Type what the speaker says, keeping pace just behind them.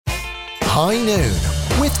High Noon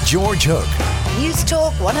with George Hook. News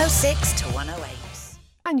Talk 106 to 108.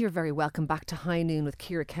 And you're very welcome back to High Noon with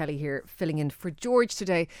Ciara Kelly here, filling in for George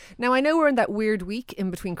today. Now, I know we're in that weird week in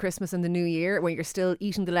between Christmas and the New Year when you're still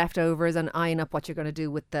eating the leftovers and eyeing up what you're going to do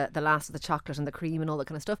with the last of the chocolate and the cream and all that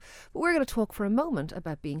kind of stuff. But we're going to talk for a moment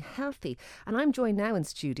about being healthy. And I'm joined now in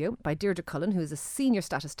studio by Deirdre Cullen, who is a senior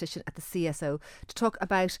statistician at the CSO, to talk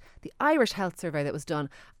about the Irish Health Survey that was done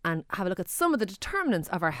and have a look at some of the determinants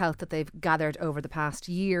of our health that they've gathered over the past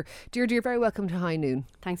year. Deirdre, you're very welcome to High Noon.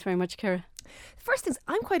 Thanks very much, Ciara. First things,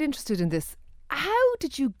 I'm quite interested in this. How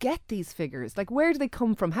did you get these figures? Like, where do they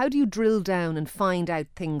come from? How do you drill down and find out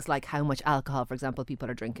things like how much alcohol, for example, people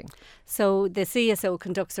are drinking? So the CSO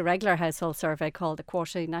conducts a regular household survey called the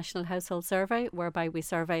Quarterly National Household Survey, whereby we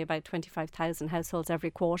survey about 25,000 households every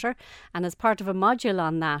quarter. And as part of a module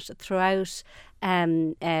on that, throughout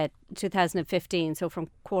 2015, so from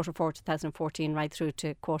quarter 4 2014 right through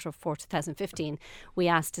to quarter 4 2015, we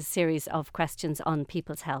asked a series of questions on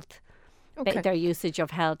people's health. Okay. Their usage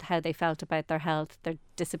of health, how they felt about their health, their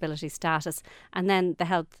disability status, and then the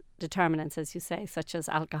health determinants, as you say, such as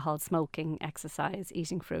alcohol, smoking, exercise,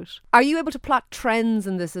 eating fruit. Are you able to plot trends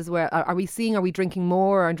in this as well? Are we drinking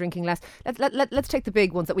more or drinking less? Let's take the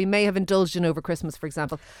big ones that we may have indulged in over Christmas, for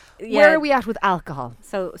example. Yeah. Where are we at with alcohol?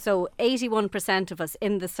 So 81% of us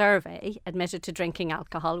in the survey admitted to drinking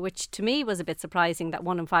alcohol, which to me was a bit surprising that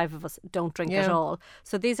 1 in 5 of us don't drink at all.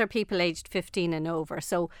 So these are people aged 15 and over.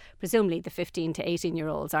 So presumably the 15 to 18 year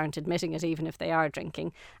olds aren't admitting it even if they are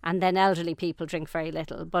drinking. And then elderly people drink very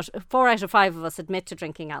little. But 4 out of 5 of us admit to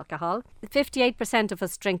drinking alcohol. 58% of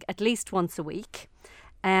us drink at least once a week.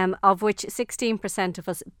 Of which 16% of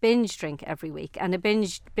us binge drink every week. And a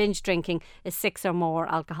binge drinking is 6 or more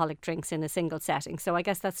alcoholic drinks in a single setting. So I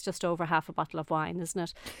guess that's just over half a bottle of wine, isn't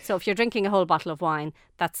it? So if you're drinking a whole bottle of wine,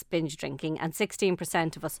 that's binge drinking. And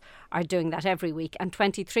 16% of us are doing that every week. And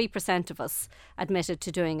 23% of us admitted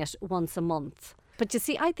to doing it once a month. But you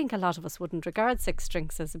see, I think a lot of us wouldn't regard 6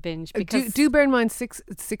 drinks as a binge. Because do bear in mind six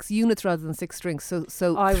units rather than 6 drinks.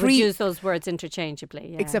 So I would use those words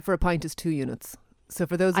interchangeably. Yeah. Except for a pint is 2 units. So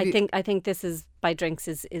for those of you, I think this is by drinks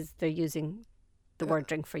is they're using the word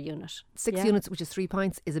drink for unit. 6 units, which is 3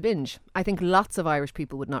 pints, is a binge. I think lots of Irish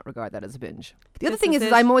people would not regard that as a binge. The other thing is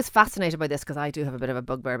I'm always fascinated by this because I do have a bit of a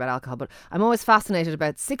bugbear about alcohol, but I'm always fascinated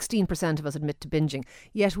about 16% of us admit to binging.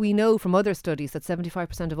 Yet we know from other studies that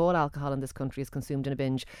 75% of all alcohol in this country is consumed in a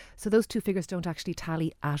binge. So those two figures don't actually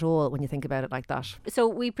tally at all when you think about it like that. So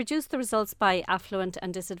we produced the results by affluent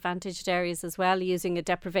and disadvantaged areas as well, using a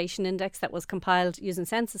deprivation index that was compiled using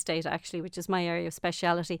census data, actually, which is my area of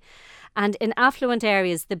speciality. And in affluent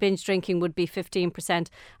areas, the binge drinking would be 15%,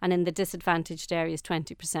 and in the disadvantaged areas,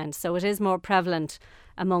 20%. So it is more prevalent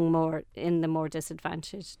in the more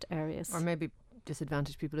disadvantaged areas. Or maybe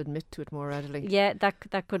disadvantaged people admit to it more readily. Yeah,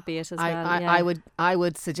 that could be it as well. I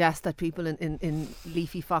would suggest that people in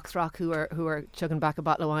leafy Foxrock who are chugging back a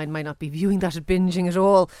bottle of wine might not be viewing that as binging at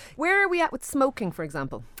all. Where are we at with smoking, for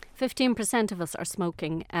example? 15% of us are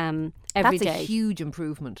smoking every day. That's a huge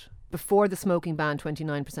improvement. Before the smoking ban,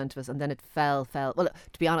 29% of us, and then it fell. Well,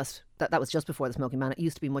 to be honest, that was just before the smoking ban. It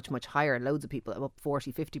used to be much, much higher. Loads of people, about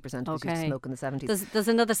 40, 50% of us used to smoke in the 70s. There's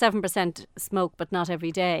another 7% smoke, but not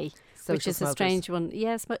every day, which is smokers. A strange one.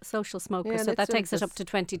 Yes, social smokers. Yeah, so that takes it up to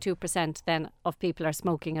 22% then of people are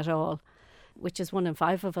smoking at all, which is 1 in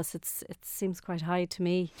 5 of us. It seems quite high to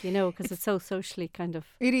me, because it's so socially kind of...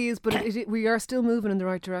 It is, but we are still moving in the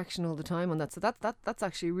right direction all the time on that. So that's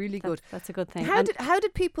actually really good. That's a good thing. How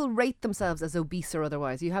did people rate themselves as obese or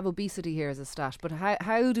otherwise? You have obesity here as a stat, but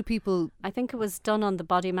how do people... I think it was done on the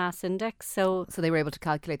body mass index. So they were able to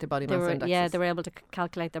calculate their body mass index. Yeah, they were able to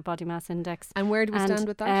calculate their body mass index. And where do we stand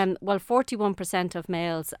with that? Well, 41% of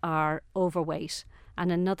males are overweight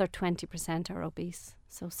and another 20% are obese.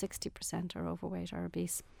 So 60% are overweight or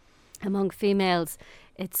obese. Among females,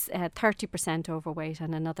 it's 30% overweight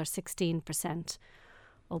and another 16%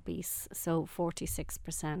 obese. So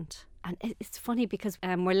 46%. And it's funny because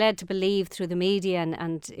we're led to believe through the media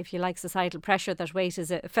and if you like societal pressure that weight is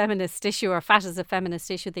a feminist issue or fat is a feminist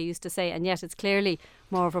issue, they used to say, and yet it's clearly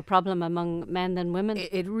more of a problem among men than women.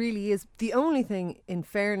 It really is. The only thing, in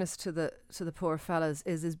fairness to the poor fellas,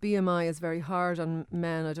 is BMI is very hard on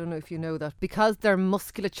men. I don't know if you know that, because their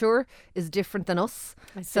musculature is different than us.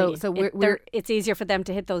 I see. So it's easier for them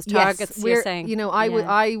to hit those targets. Yes, you're saying.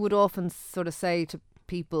 I would often sort of say to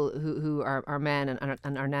people who are men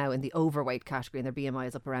and are now in the overweight category and their BMI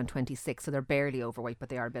is up around 26, so they're barely overweight but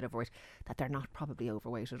they are a bit overweight, that they're not probably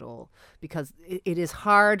overweight at all, because it is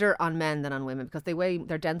harder on men than on women because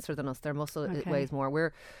they're denser than us, their muscle weighs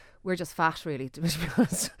more. we're just fat, really, to be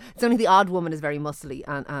honest. It's only the odd woman is very muscly,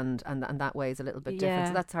 and that way is a little bit different.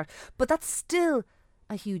 So that's hard. But that's still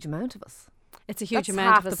a huge amount of us. It's a huge That's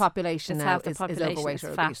amount half of us. the population It's now half the is population overweight is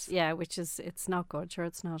or fat. obese. Yeah, which is, it's not good. Sure,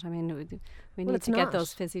 it's not. I mean, we Well, need it's to get not.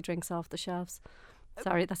 those fizzy drinks off the shelves.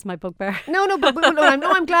 Sorry, that's my bugbear. No, but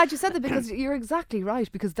I'm glad you said that, because you're exactly right,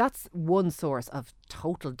 because that's one source of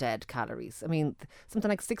total dead calories. I mean, something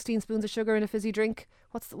like 16 spoons of sugar in a fizzy drink.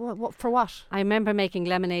 What for what? I remember making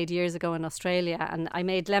lemonade years ago in Australia, and I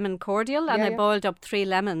made lemon cordial, and I boiled up 3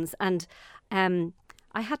 lemons, and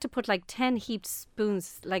I had to put like 10 heaped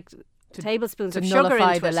spoons, like tablespoons of sugar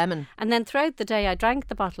nullify into the it. lemon. And then throughout the day I drank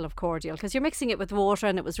the bottle of cordial, because you're mixing it with water,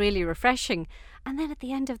 and it was really refreshing. And then at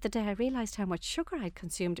the end of the day I realised how much sugar I'd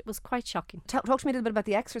consumed. It was quite shocking. Talk to me a little bit about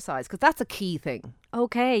the exercise, because that's a key thing.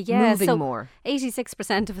 Okay, yeah. Moving so more.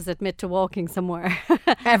 86% of us admit to walking somewhere.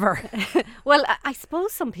 Ever. Well, I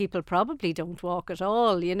suppose some people probably don't walk at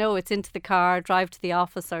all. You know, it's into the car, drive to the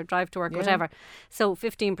office or drive to work, whatever. So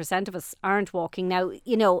 15% of us aren't walking. Now,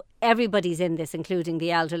 you know, everybody's in this, including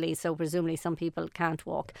the elderly, so presumably some people can't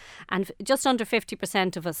walk. And just under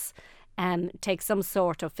 50% of us take some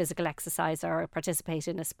sort of physical exercise or participate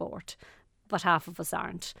in a sport, but half of us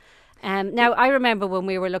aren't. Now, I remember when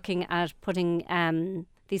we were looking at putting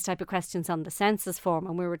these type of questions on the census form,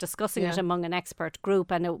 and we were discussing it among an expert group,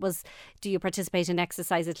 and it was, do you participate in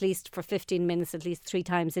exercise at least for 15 minutes at least 3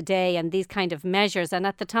 times a day, and these kind of measures. And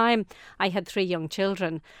at the time I had 3 young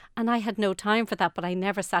children and I had no time for that, but I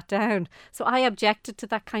never sat down. So I objected to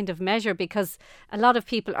that kind of measure, because a lot of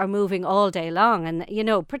people are moving all day long, and you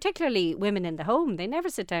know, particularly women in the home, they never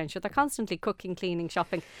sit down. Sure, they're constantly cooking, cleaning,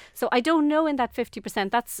 shopping. So I don't know, in that 50%,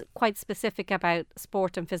 that's quite specific about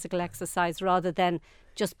sport and physical exercise rather than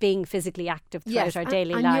just being physically active throughout our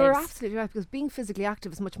daily lives. And you're absolutely right, because being physically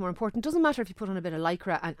active is much more important. It doesn't matter if you put on a bit of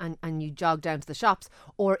lycra and you jog down to the shops,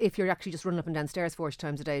 or if you're actually just running up and down stairs 40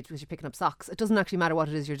 times a day because you're picking up socks. It doesn't actually matter what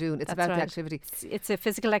it is you're doing. It's That's about right. the activity. It's a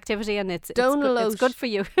physical activity, and it's good for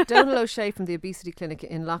you. Donal O'Shea from the Obesity Clinic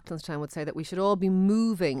in Loughlinstown would say that we should all be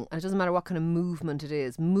moving, and it doesn't matter what kind of movement it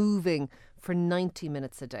is, moving for 90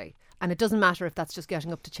 minutes a day. And it doesn't matter if that's just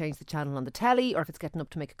getting up to change the channel on the telly, or if it's getting up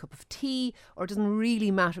to make a cup of tea, or it doesn't really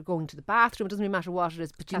matter going to the bathroom. It doesn't really matter what it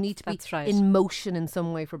is, but you need to be in motion in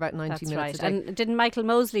some way for about 90 minutes a day. And didn't Michael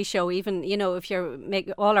Mosley show, even, you know, if you're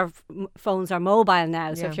all our phones are mobile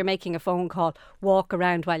now, so if you're making a phone call, walk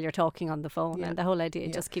around while you're talking on the phone, and the whole idea,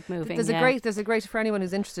 just keep moving. There's a great, for anyone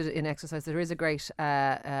who's interested in exercise, there is a great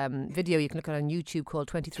video you can look at on YouTube called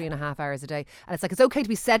 23 and a half hours a day. And it's like, it's okay to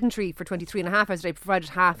be sedentary for 23 and a half hours a day, provided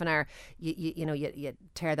half an hour you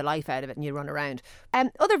tear the life out of it and you run around.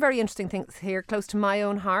 Other very interesting things here, close to my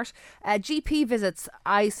own heart. GP visits,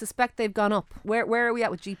 I suspect they've gone up. Where are we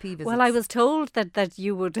at with GP visits? Well, I was told that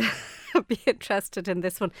you would be interested in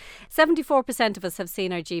this one. 74% of us have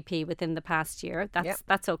seen our GP within the past year.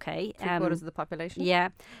 That's okay. 3/4 of the population.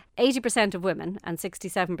 Yeah. 80% of women and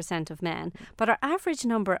 67% of men. But our average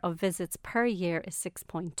number of visits per year is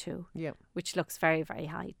 6.2. Yeah. Which looks very, very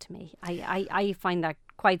high to me. I find that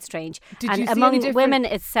quite strange. And among women,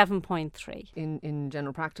 it's 7.3. In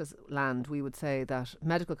general practice land, we would say that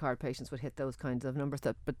medical card patients would hit those kinds of numbers,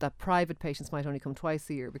 but that private patients might only come twice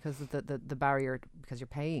a year because of the barrier, because you're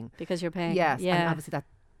paying. Yes, and obviously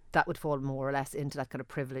that would fall more or less into that kind of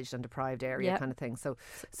privileged and deprived area kind of thing. So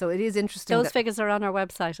it is interesting. Those figures are on our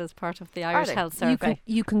website as part of the Irish Health Survey.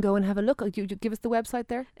 You can go and have a look. You give us the website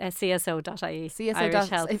there. CSO.ie. Irish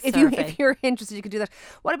Health Survey. If you're interested, you can do that.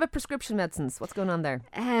 What about prescription medicines? What's going on there?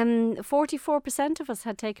 44% of us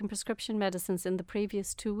had taken prescription medicines in the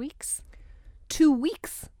previous 2 weeks. 2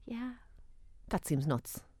 weeks? Yeah. That seems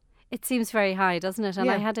nuts. It seems very high, doesn't it? And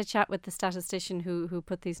I had a chat with the statistician who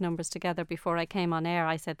put these numbers together before I came on air.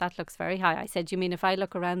 I said, that looks very high. I said, you mean if I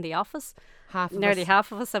look around the office, nearly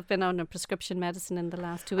half of us have been on a prescription medicine in the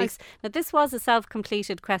last 2 weeks. Now, this was a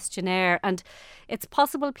self-completed questionnaire, and it's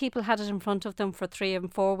possible people had it in front of them for 3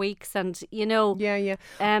 and 4 weeks, and, you know... Yeah.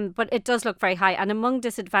 But it does look very high. And among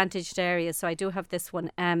disadvantaged areas, so I do have this one,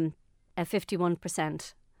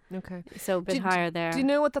 51%. Okay. So a bit higher there. Do you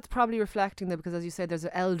know what that's probably reflecting though? Because as you say, there's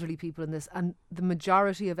elderly people in this, and the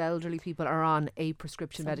majority of elderly people are on a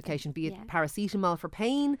prescription medication, be it paracetamol for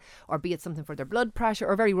pain, or be it something for their blood pressure,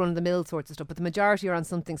 or very run-of-the-mill sorts of stuff. But the majority are on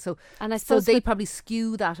something. So they probably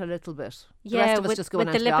skew that a little bit. The rest of us just going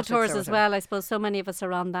with the Lipitor as well. I suppose so many of us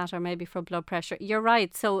are on that, or maybe for blood pressure. You're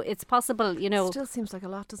right. So it's possible, you know. It still seems like a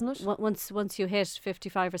lot, doesn't it? Once you hit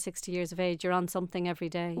 55 or 60 years of age, you're on something every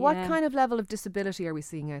day. What kind of level of disability are we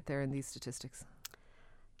seeing out there in these statistics?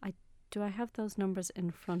 Do I have those numbers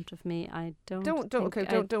in front of me? I don't.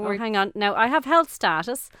 Don't worry. Hang on. Now I have health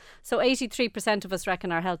status. So 83% of us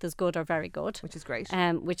reckon our health is good or very good, which is great.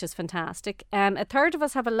 Which is fantastic. A third of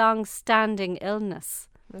us have a long-standing illness.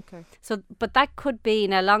 Okay. So, but that could be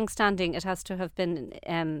now long-standing. It has to have been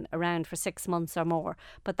around for 6 months or more.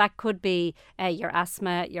 But that could be your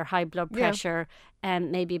asthma, your high blood pressure,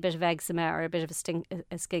 maybe a bit of eczema or a bit of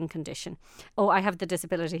a skin condition. Oh, I have the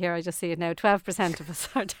disability here. I just see it now. 12% of us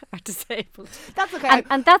are disabled. That's okay.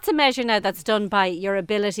 And that's a measure now that's done by your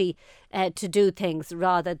ability to do things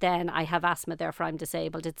rather than I have asthma, therefore I'm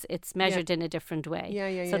disabled. It's measured in a different way.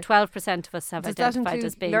 So 12% of us have identified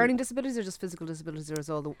as being learning disabilities or just physical disabilities, or is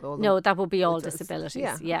all the no, that will be all disabilities.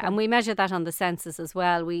 Okay. And we measure that on the census as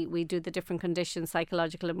well. We do the different conditions: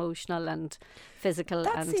 psychological, emotional, and physical.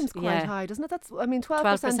 That seems quite high, doesn't it? 12%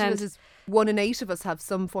 of us is 1 in 8 of us have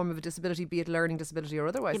some form of a disability, be it learning disability or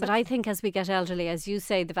otherwise. Yeah, but I think as we get elderly, as you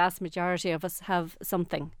say, the vast majority of us have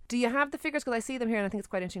something. Do you have the figures? Because I see them here and I think it's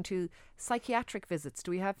quite interesting too. Psychiatric visits,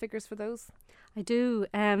 do we have figures for those? I do.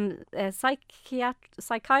 A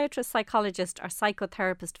psychiatrist, psychologist or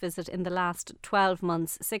psychotherapist visit in the last 12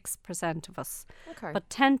 months, 6% of us. Okay. But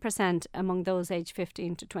 10% among those aged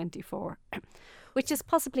 15 to 24. Which is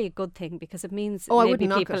possibly a good thing because it means maybe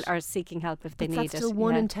people are seeking help if they need it. Still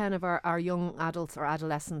 1 in 10 of our young adults or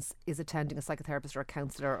adolescents is attending a psychotherapist or a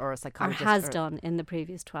counsellor or a psychologist. Or has done in the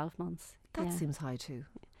previous 12 months. That seems high too.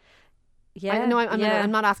 Yeah,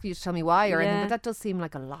 I'm not asking you to tell me why or anything, but that does seem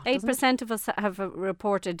like a lot. 8% of us have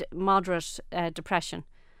reported moderate depression.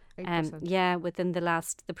 8%. Within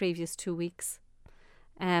the previous 2 weeks.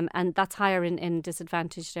 And that's higher in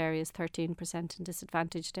disadvantaged areas, 13% in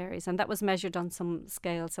disadvantaged areas. And that was measured on some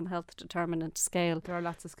scale, some health determinant scale. There are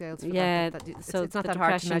lots of scales for that. So it's not that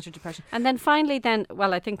hard to measure depression. And then finally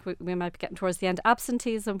I think we might be getting towards the end,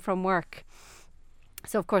 absenteeism from work.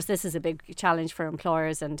 So, of course, this is a big challenge for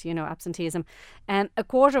employers and, absenteeism. A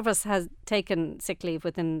quarter of us has taken sick leave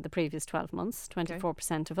within the previous 12 months,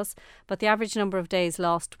 24% of us. But the average number of days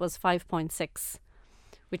lost was 5.6,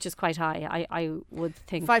 which is quite high, I would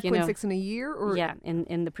think. 5.6 in a year? Or? Yeah,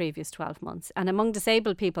 in the previous 12 months. And among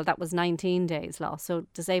disabled people, that was 19 days lost. So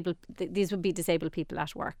these would be disabled people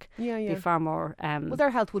at work. Be far more... well,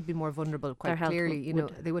 their health would be more vulnerable, quite clearly.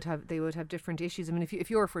 They would have different issues. I mean, if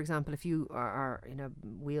you're, for example, if you are in a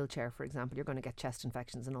wheelchair, for example, you're going to get chest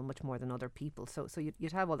infections and all much more than other people. So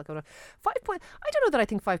you'd have all that going on. I don't know that I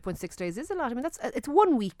think 5.6 days is a lot. I mean, it's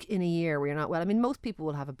 1 week in a year where you're not well. I mean, most people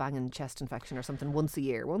will have a banging chest infection or something once a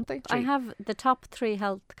year, won't they? I have the top 3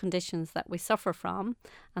 health conditions that we suffer from,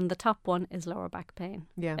 and the top one is lower back pain.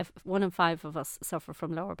 Yeah. If 1 in 5 of us suffer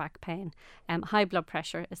from lower back pain. High blood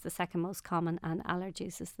pressure is the second most common, and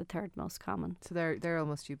allergies is the third most common. So they're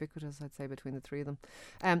almost ubiquitous, I'd say, between the 3 of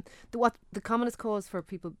them. The commonest cause for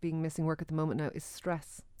people being missing work at the moment now is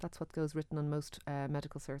stress. That's what goes written on most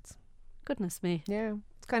medical certs. Goodness me. Yeah,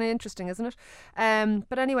 it's kind of interesting, isn't it?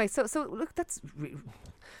 But anyway, so look, that's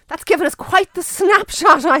given us quite the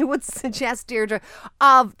snapshot, I would suggest, Deirdre,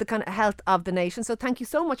 of the kind of health of the nation. So thank you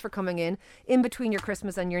so much for coming in between your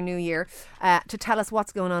Christmas and your New Year, to tell us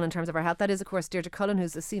what's going on in terms of our health. That is, of course, Deirdre Cullen,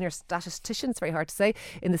 who's a senior statistician, it's very hard to say,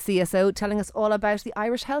 in the CSO, telling us all about the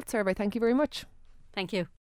Irish Health Survey. Thank you very much. Thank you.